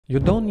You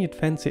don't need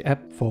fancy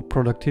app for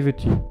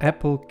productivity.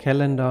 Apple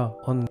Calendar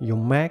on your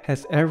Mac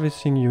has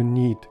everything you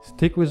need.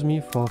 Stick with me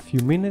for a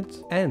few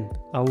minutes and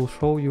I will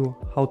show you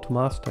how to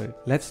master it.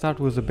 Let's start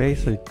with the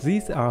basics.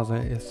 These are the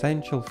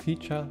essential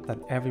features that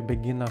every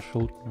beginner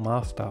should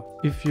master.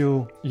 If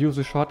you use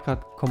the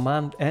shortcut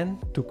Command N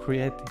to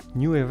create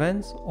new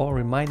events or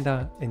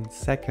reminder in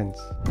seconds.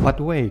 But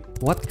wait,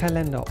 what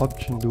calendar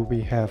option do we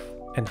have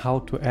and how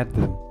to add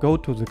them? Go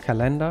to the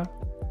calendar,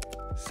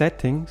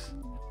 settings.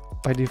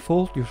 By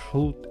default you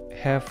should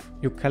have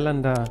your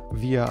calendar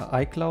via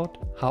iCloud.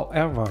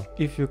 However,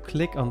 if you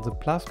click on the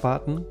plus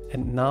button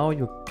and now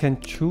you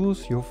can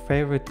choose your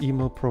favorite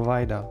email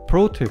provider.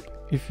 Pro tip,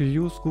 if you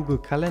use Google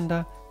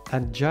Calendar,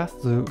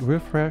 adjust the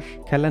refresh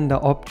calendar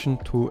option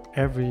to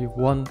every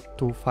 1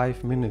 to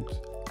 5 minutes.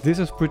 This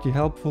is pretty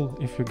helpful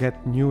if you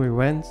get new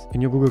events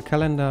in your Google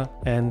Calendar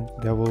and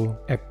they will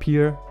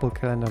appear Google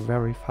Calendar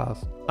very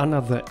fast.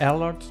 Under the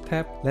alerts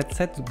tab, let's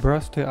set the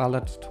birthday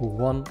alerts to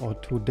 1 or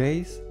 2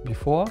 days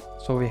before,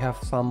 so we have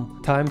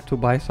some time to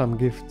buy some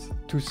gifts.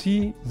 To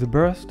see the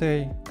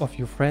birthday of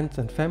your friends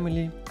and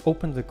family,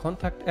 open the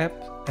contact app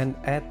and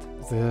add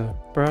the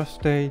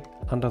birthday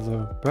under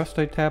the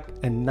birthday tab,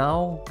 and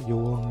now you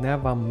will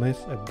never miss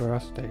a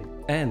birthday.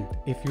 And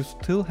if you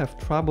still have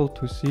trouble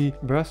to see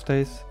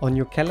birthdays on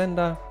your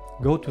calendar,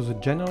 go to the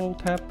general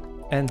tab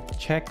and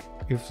check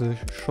if the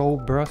show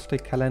birthday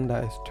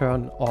calendar is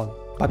turned on.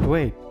 But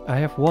wait, I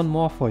have one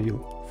more for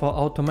you. For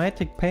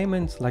automatic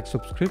payments like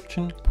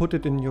subscription, put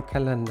it in your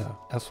calendar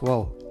as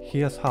well.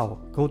 Here's how.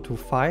 Go to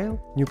File,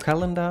 New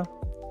Calendar,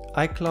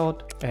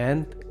 iCloud,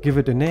 and give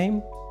it a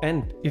name.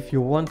 And if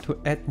you want to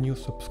add new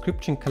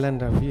subscription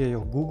calendar via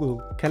your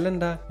Google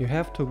Calendar, you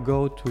have to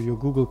go to your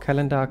Google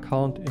Calendar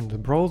account in the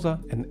browser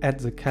and add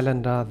the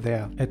calendar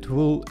there. It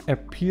will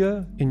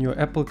appear in your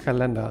Apple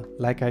Calendar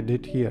like I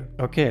did here.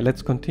 Okay,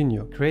 let's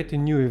continue. Create a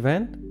new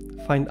event.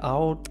 Find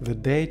out the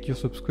date your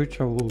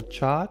subscription will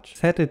charge.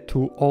 Set it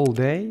to all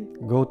day.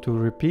 Go to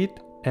repeat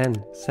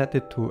and set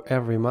it to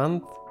every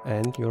month.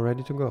 And you're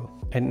ready to go.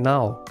 And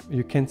now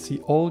you can see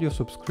all your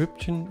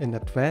subscription in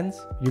advance.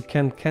 You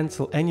can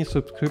cancel any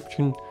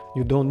subscription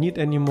you don't need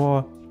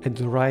anymore at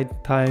the right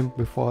time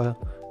before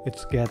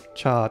it's get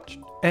charged.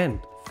 And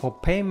for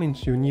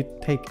payments you need to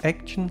take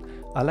action.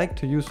 I like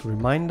to use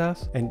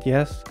reminders, and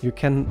yes, you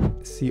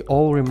can see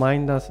all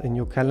reminders in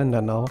your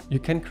calendar now. You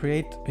can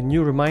create a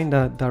new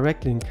reminder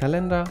directly in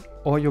calendar,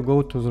 or you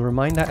go to the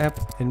reminder app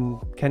and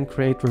can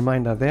create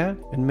reminder there,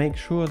 and make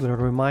sure the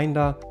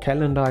reminder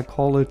calendar, I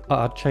call it,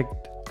 are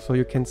checked so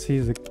you can see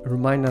the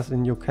reminders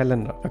in your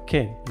calendar.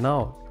 Okay,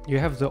 now you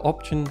have the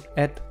option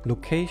add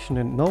location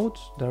and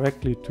notes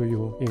directly to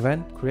your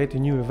event. Create a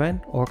new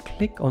event or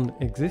click on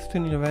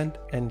existing event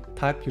and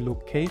type your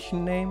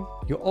location name.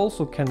 You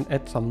also can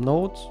add some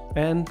notes,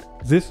 and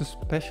this is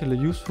especially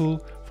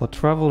useful for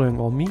traveling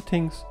or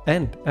meetings,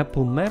 and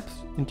Apple Maps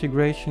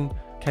integration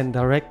can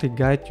directly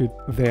guide you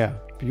there.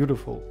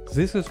 Beautiful.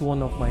 This is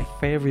one of my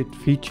favorite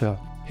features.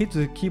 Hit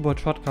the keyboard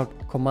shortcut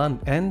Command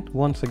N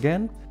once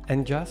again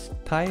and just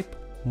type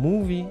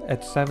movie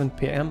at 7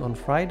 p.m. on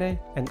Friday,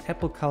 and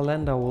Apple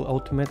Calendar will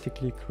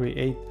automatically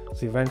create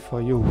the event for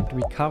you.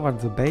 We covered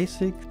the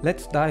basics.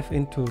 Let's dive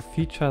into a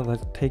feature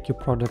that take your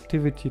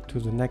productivity to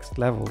the next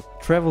level.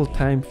 Travel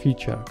time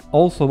feature.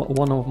 Also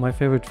one of my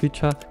favorite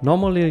feature.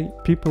 Normally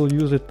people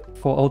use it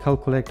for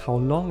calculate how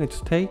long it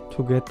takes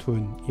to get to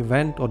an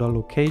event or the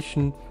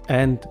location,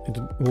 and it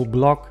will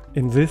block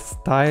in this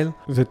style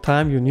the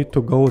time you need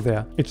to go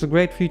there. It's a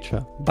great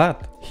feature,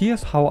 but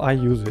here's how I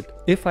use it.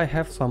 If I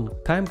have some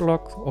time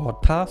blocks or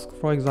tasks,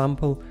 for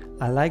example,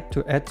 I like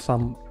to add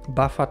some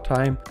buffer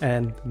time,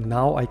 and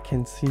now I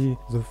can see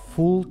the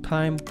full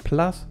time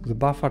plus the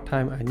buffer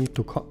time I need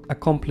to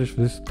accomplish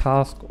this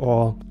task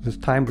or this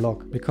time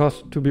block.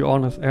 Because to be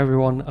honest, every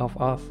one of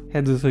us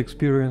had this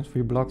experience.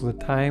 We block the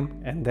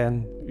time and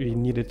then we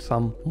needed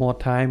some more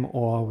time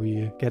or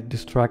we get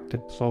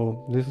distracted.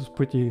 So this is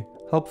pretty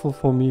helpful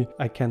for me.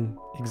 I can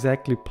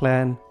exactly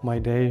plan my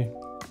day.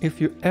 If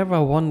you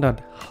ever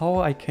wondered how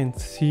I can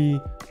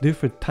see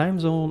different time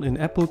zone in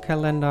Apple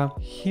Calendar,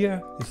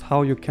 here is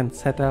how you can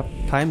set up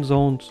time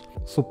zones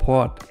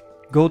support.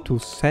 Go to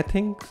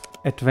Settings,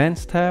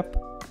 Advanced tab,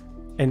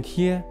 and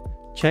here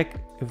check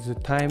if the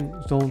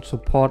time zone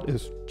support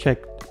is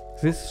checked.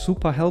 This is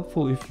super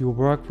helpful if you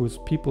work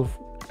with people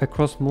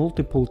across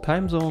multiple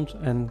time zones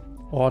and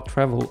or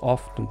travel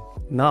often.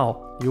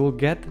 Now you will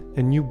get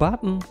a new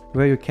button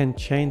where you can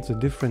change the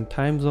different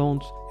time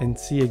zones and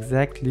see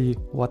exactly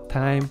what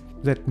time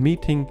that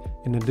meeting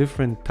in a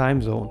different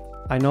time zone.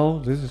 I know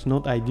this is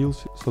not ideal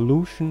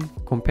solution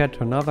compared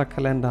to another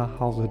calendar,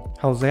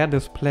 how they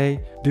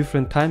display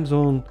different time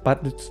zone,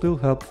 but it's still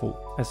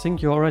helpful. I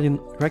think you already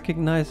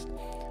recognized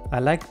I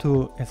like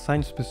to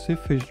assign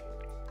specific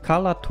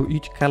color to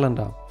each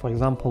calendar. For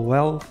example,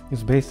 wealth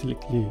is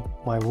basically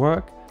my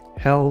work,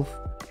 health,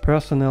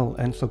 personal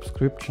and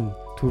subscription,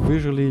 to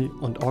visually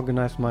and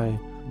organize my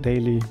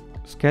daily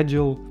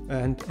schedule,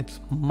 and it's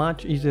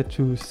much easier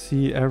to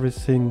see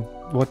everything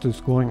what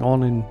is going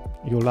on in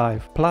your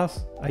life.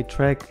 Plus I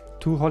track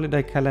two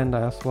holiday calendar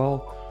as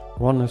well.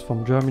 One is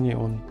from Germany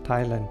and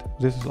Thailand.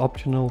 This is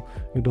optional,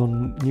 you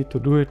don't need to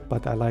do it,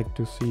 but I like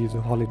to see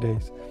the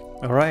holidays.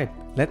 Alright,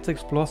 let's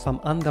explore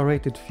some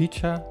underrated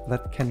feature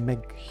that can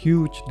make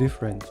huge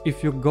difference.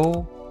 If you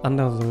go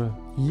under the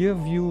year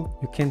view,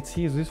 you can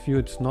see this view,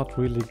 it's not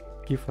really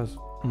give us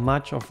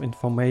much of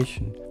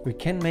information. We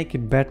can make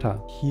it better.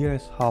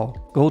 Here's how.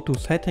 Go to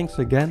settings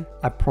again.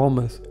 I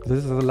promise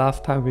this is the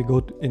last time we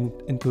go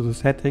into the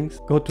settings.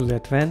 Go to the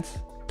advanced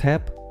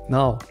tab.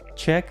 Now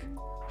check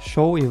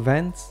show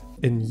events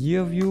in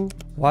year view.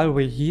 While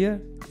we're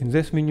here in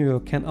this menu, you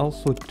can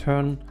also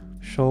turn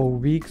show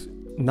weeks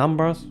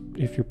numbers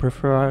if you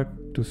prefer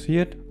to see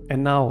it.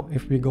 And now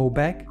if we go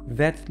back,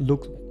 that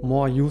looks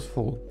more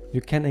useful. You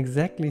can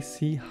exactly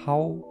see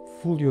how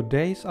full your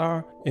days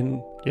are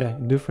in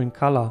different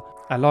color.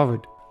 I love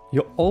it.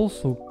 You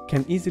also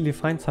can easily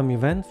find some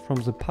events from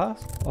the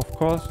past. Of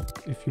course,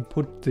 if you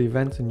put the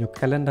events in your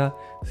calendar,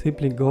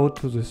 simply go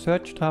to the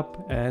search tab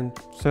and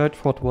search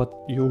for what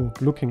you're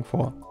looking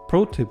for.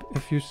 Pro tip,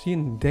 if you see a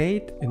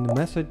date in the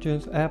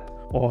Messages app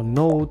or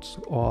Notes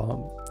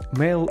or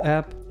Mail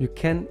app, you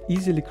can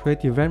easily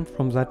create event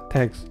from that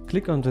text.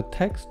 Click on the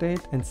text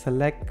date and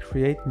select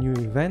create new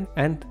event,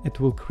 and it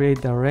will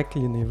create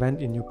directly an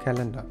event in your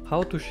calendar.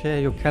 How to share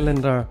your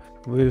calendar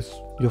with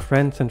your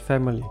friends and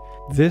family.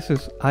 This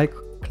is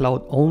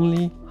iCloud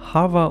only.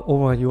 Hover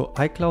over your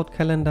iCloud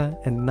calendar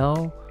and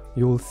now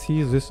you will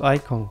see this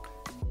icon.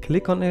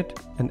 Click on it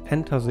and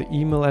enter the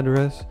email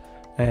address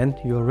and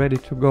you're ready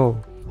to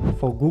go.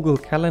 For Google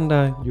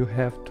Calendar, you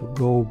have to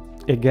go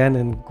again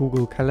in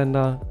Google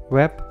Calendar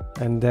web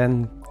and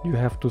then you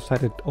have to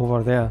set it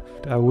over there.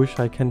 I wish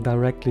I can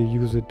directly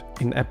use it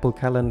in Apple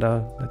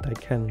Calendar, that I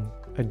can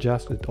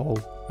adjust it all.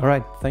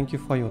 Alright, thank you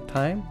for your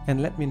time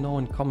and let me know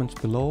in comments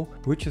below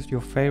which is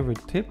your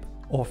favorite tip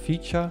or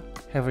feature.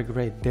 Have a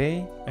great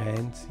day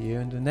and see you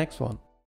in the next one.